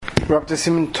We're up to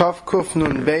Siman Tov Kuf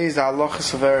Nun Beis, the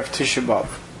halachas of Erev Tisha B'Av.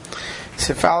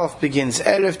 Sif Aleph begins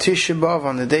Erev Tisha B'Av,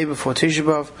 on the day before Tisha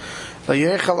B'Av. Lo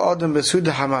yochel adam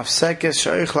besuda hamafsekes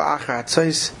she'ochel achar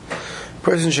hatzos.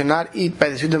 Person should not eat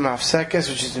by the suda mafsekes,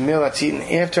 which is the meal that's eaten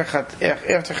after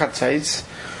chatzos.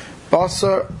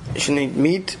 Basar should eat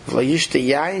meat. Lo yishte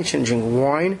yain, should drink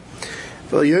wine.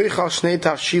 Lo yochel shnei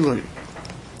tavshilin.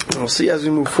 We'll see as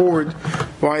we move forward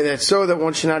why that's so, that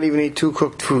one should not even eat two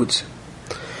cooked foods.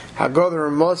 Hagodah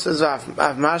Ramah says av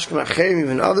mashkem acherim,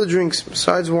 even other drinks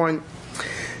besides wine.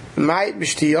 Ma'it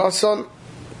b'shtiyasan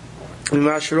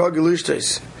v'mashrog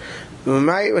gelishtos.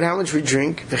 Ma'it, with how much we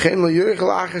drink. V'chein lo yochel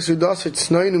achar sudas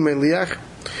v'tznoinu meliach.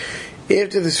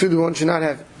 After the suda, one should not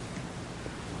have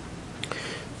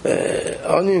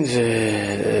onions,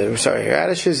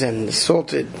 radishes and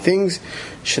salted things.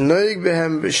 Shenoig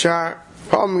behem b'shar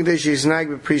palm g'day she'yiznag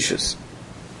b'precious.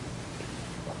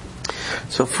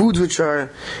 So foods which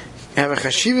have a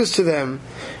chashivas to them,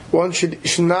 one should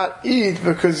not eat,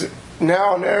 because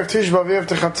now on Erev Tisha B'Av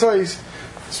after Chatzos,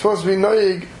 it's supposed to be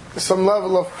noyig some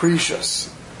level of precious.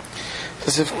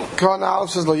 So if Khan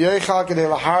Aleph says lo yochal kedei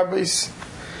laharbis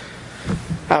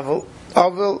avil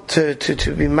to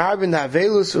be marbin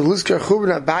avelus uliskar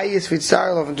churban abayis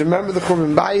v'tzarelov, and to remember the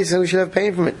churban bayis, and we should have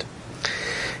pain from it.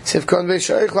 So if Khan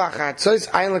ve'shoich lachatzos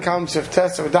ayin lekam sef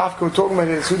test of dafka, we're talking about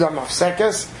the sudam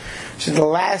mafsekes, which is the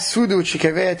last suda which you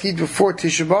can eat before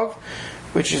Tisha B'Av,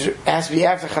 which has to be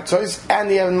after Chatzos, and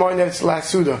you have in mind that it's the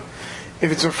last suda.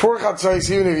 If it's before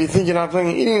Chatzos, even if you think you're not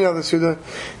planning on eating another suda, it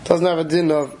doesn't have a din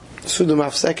of suda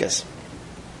mafsekes.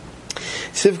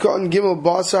 Sivka and Gimel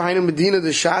Basar Hainu Medina, the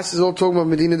Shas is all talking about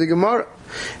Medina the Gemara.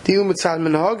 Deal with Tzad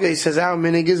Menhaga, he says our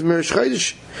minig is Merish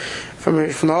Chodesh. From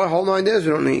the whole 9 days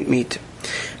we don't eat meat.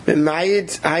 But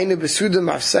Mayit Hainu Besuda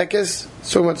mafsekes,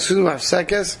 talking about suda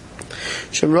mafsekes.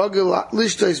 Shemrogel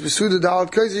lishtos besuda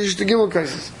dalat kaises, just the gimel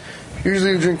kaises.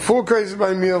 Usually you drink 4 kaises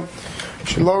by meal, you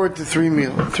should lower it to 3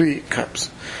 cups.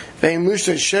 Vein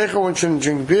lishtos shecha, one shouldn't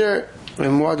drink beer,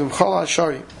 and muadum chala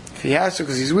shari. If he has to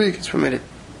because he's weak, it's permitted.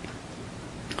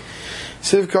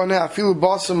 Sivka now, afilu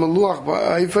basa maluach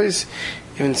ba'ayfais,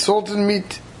 even salted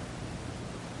meat.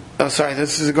 Oh, sorry,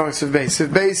 this is going Siv Beis. Siv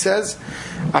Beis says,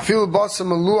 afilu basa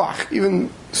maluach, even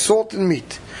salted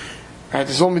meat. Right,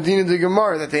 it's all Medina the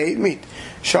Gemara that they ate meat.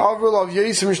 Sha'avril of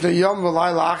Yesim Mishnah Yom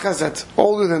V'Layla Achas, that's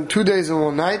older than 2 days and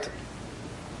 1 night.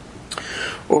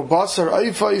 Or Basar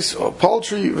Eifais, or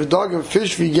poultry, V'Dog and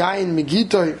fish, V'Yayin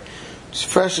Megitoi,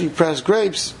 freshly pressed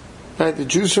grapes. Right, the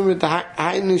juice from it, the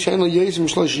Hainu Shein Lo Yesim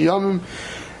Shlosh Yomim,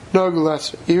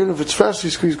 Nogulas. Even if it's freshly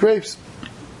squeezed grapes,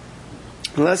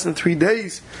 in less than 3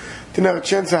 days, didn't have a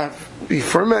chance to be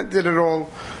fermented at all,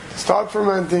 start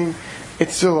fermenting,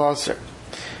 it's still awesome.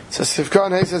 So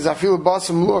Sivkan Hay says, I feel a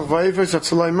basam luach va'ifos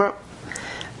atzulaymer.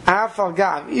 Afal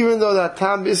gav, even though that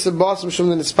tam is a basam shum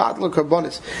the nispatel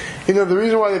carbonis. You know, the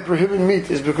reason why they prohibit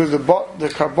meat is because the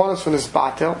carbonis from the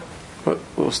nispatel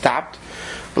was stopped.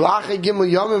 B'lachei gimel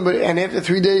yomim, and after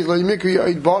 3 days, lo yimikru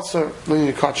ya'id basar, lo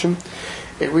yimikachim.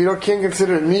 If we can't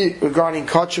consider it meat regarding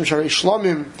kachim, shari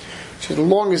shlomim, which is the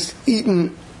longest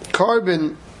eaten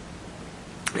carbon,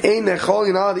 ein nechol,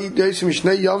 you're not allowed to eat yosim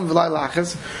mishnei yom v'lai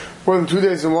lachas, more than 2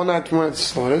 days and 1 night when it's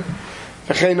slaughtered.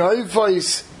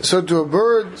 So to a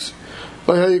bird,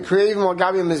 they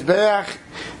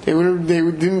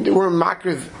weren't mocked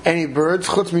with any birds,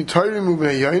 except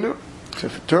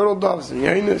for turtle doves and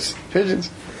yainas, pigeons.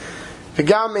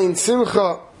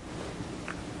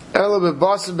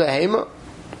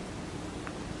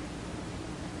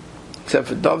 Except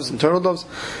for doves and turtle doves.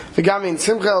 The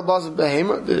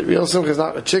real simcha is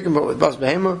not a chicken, but with bas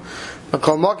behema.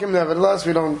 Nevertheless,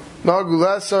 we don't nagu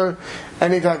lesser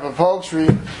any type of poultry,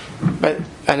 but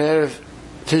an erev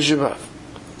Tisha B'Av.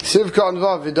 Sivka and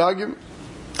vav v'dagim.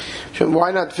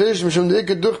 Why not fish?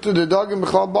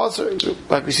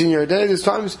 Like we see in your day, there's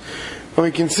times when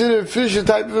we consider fish a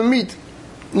type of a meat.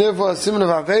 Therefore, a simon of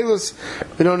avelus,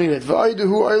 we don't eat it.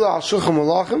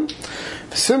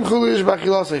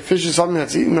 Fish is something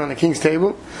that's eaten on a king's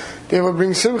table. Therefore,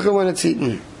 bring simcha when it's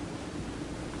eaten.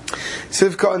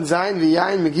 Sivka and Zayin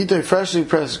v'yayin megitoi, freshly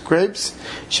pressed grapes.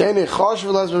 She'enei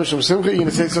choshev l'azbim shem simcha. You're going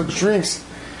to say such drinks,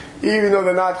 even though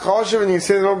they're not choshev, and you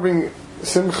say they don't bring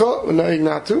simcha, we're not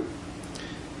not to.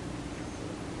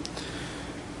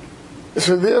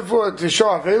 So therefore, to show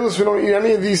avelus, we don't eat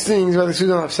any of these things by the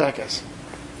suda mafsekes.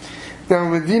 Now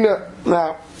Medina,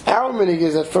 our minig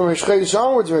is that from Rosh Chodesh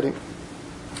onwards already,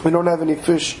 we don't have any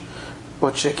fish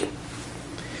or chicken.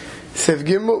 Sev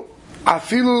Gimel,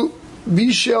 afilu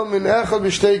bishel min echad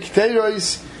b'shtei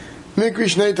k'teiros mikri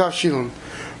shnei tavshilun.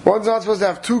 One's not supposed to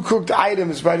have 2 cooked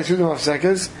items by the suda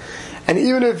mafsekes, And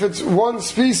even if it's one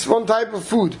type of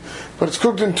food, but it's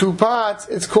cooked in 2 pots,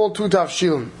 it's called 2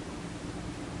 tafshilin.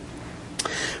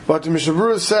 But the Mishnah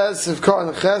Berurah says,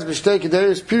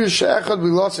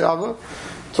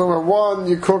 talking about one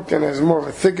you cook and there's more of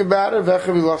a thicker batter,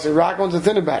 one's a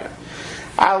thinner batter.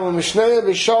 Let's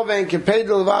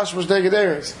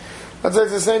say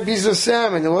it's the same piece of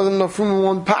salmon, there wasn't enough room in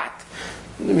one pot.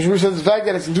 The Mishnah Berurah says the fact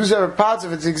that it's in 2 separate pots,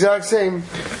 if it's the exact same,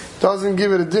 doesn't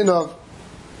give it a din of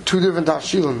 2 different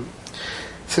tafshilin.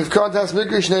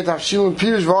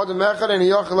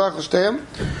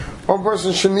 One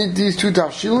person should eat these 2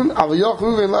 tafshilin.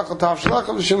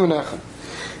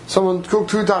 Someone cooked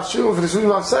 2 tafshilin for the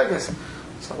Sudim HaSekes.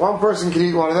 So one person can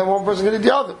eat one of them, one person can eat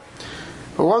the other.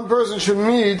 But one person should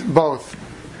eat both.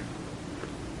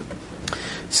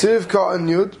 Sivka and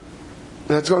Yud.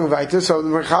 That's going weiter. So the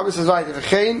Merchaber says weiter.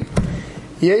 V'chein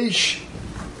yesh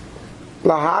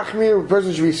lahachmir. A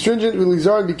person should be stringent.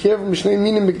 V'lizar and be careful. Mishnei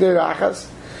minim b'knei rachas.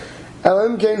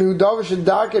 Elam kein hu davish and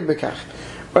darket bekach.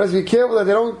 But let's be careful that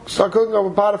they don't start cooking up a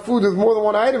pot of food with more than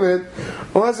one item in it,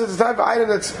 unless it's the type of item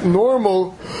that's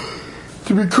normal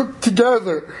to be cooked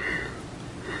together.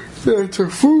 It's a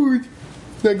food.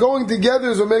 They're going together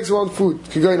is what makes one food.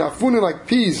 You can go in food like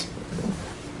peas.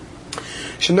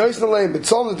 Shenois naleim, but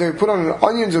some that they put on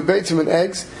onions or beitzim and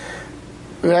eggs.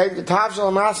 The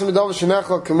tafshel amasim edav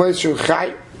shenechel kamois shu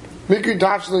chai. Mikri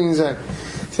tafshel in zen.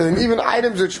 So then even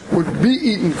items which would be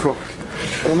eaten cooked,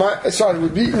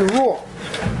 would be eaten raw.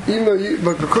 Even though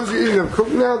but because you're eating them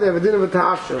cooked now, they have a din of a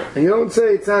tafshel. And you don't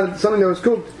say it's not something that was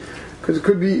cooked, because it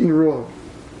could be eaten raw.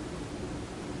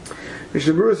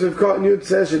 Mishnah Berurah says, "Caught in Yud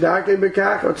says shadakei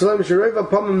bekach or tzelem shereva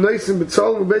pamim noisim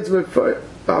betzolim ubeitzim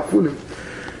afunim."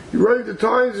 You write the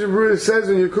times. Mishnah Berurah says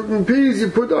when you're cooking peas, you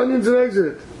put onions and eggs in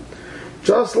it.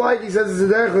 Just like he says it's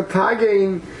a derech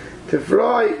tagein to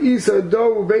fry isa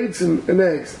dough ubeitzim and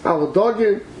eggs.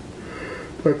 Avadagin,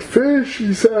 but fish,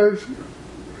 he says.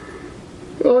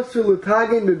 Also,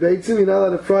 l'tagin bebeitzim, you're not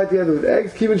allowed to fry it together with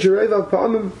eggs. Kivin shereva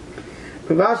pamim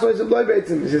pavashlois and blood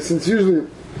beitzim. He says since usually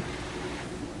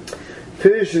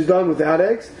fish is done without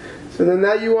eggs, so then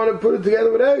now you want to put it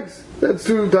together with eggs. That's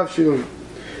 2 tafshilin.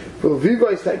 For viva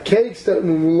is that cakes that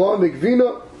mulan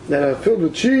mikvina that are filled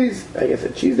with cheese. I guess a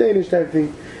cheese Danish type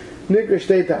thing. Nikra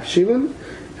shtei tafshilin.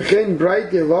 Again, bright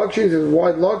the lokshin is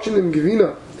wide lokshin in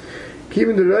gvina.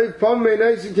 Keeping the right palm may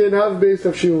nice you can have base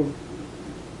tafshilin.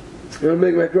 You're going to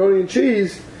make macaroni and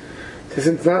cheese. Since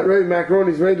it's not right,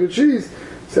 macaroni is made with cheese.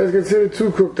 So it's considered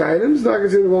 2 cooked items, not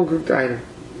considered 1 cooked item.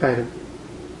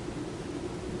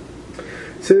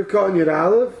 Sivka and Yud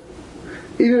Aleph.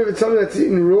 Even if it's something that's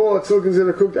eaten raw, it's still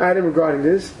considered a cooked item regarding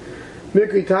this.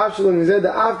 Mikri Tafshel and Zed the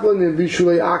Aflin and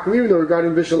Bishulei Akum, even though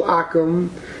regarding Bishul Akum,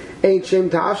 ain't Shem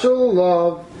Tafshel,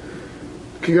 love,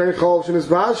 Kigari Cholv Shem is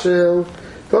Bashel,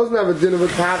 doesn't have a din of a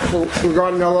Tafshel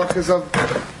regarding halachas of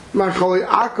Macholi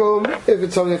Akum, if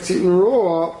it's something that's eaten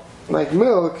raw, like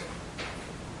milk.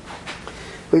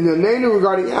 When the name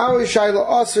regarding our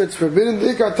Shaila Aser, it's forbidden.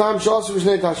 The Ikar Tam Shasur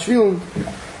Vishnei Tashvilun.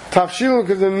 Tafshilin,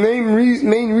 because the main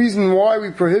reason why we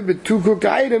prohibit 2 cooked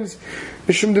items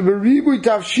is from the beribui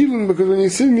tafshilin, because when you're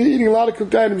sitting there eating a lot of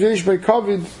cooked items, yesh by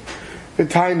kavod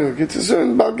v'tainug. It's a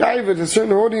certain balgaiva, a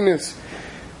certain haughtiness,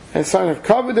 a sign of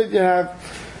kavod that you have.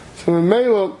 So in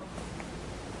Mela,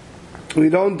 we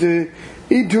don't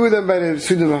eat 2 of them by the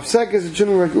Sudim HaSekes. It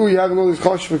shouldn't be like, you're having all these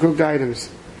kosher for cooked items.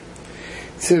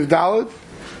 Siv Dalet,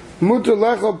 muter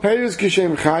lechol peiros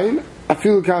kishem chayin,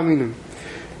 afilu kaminim.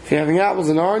 If you're having apples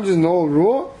and oranges and all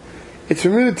raw, it's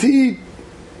permitted to eat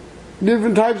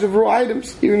different types of raw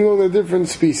items, even though they're different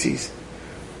species.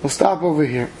 We'll stop over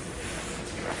here.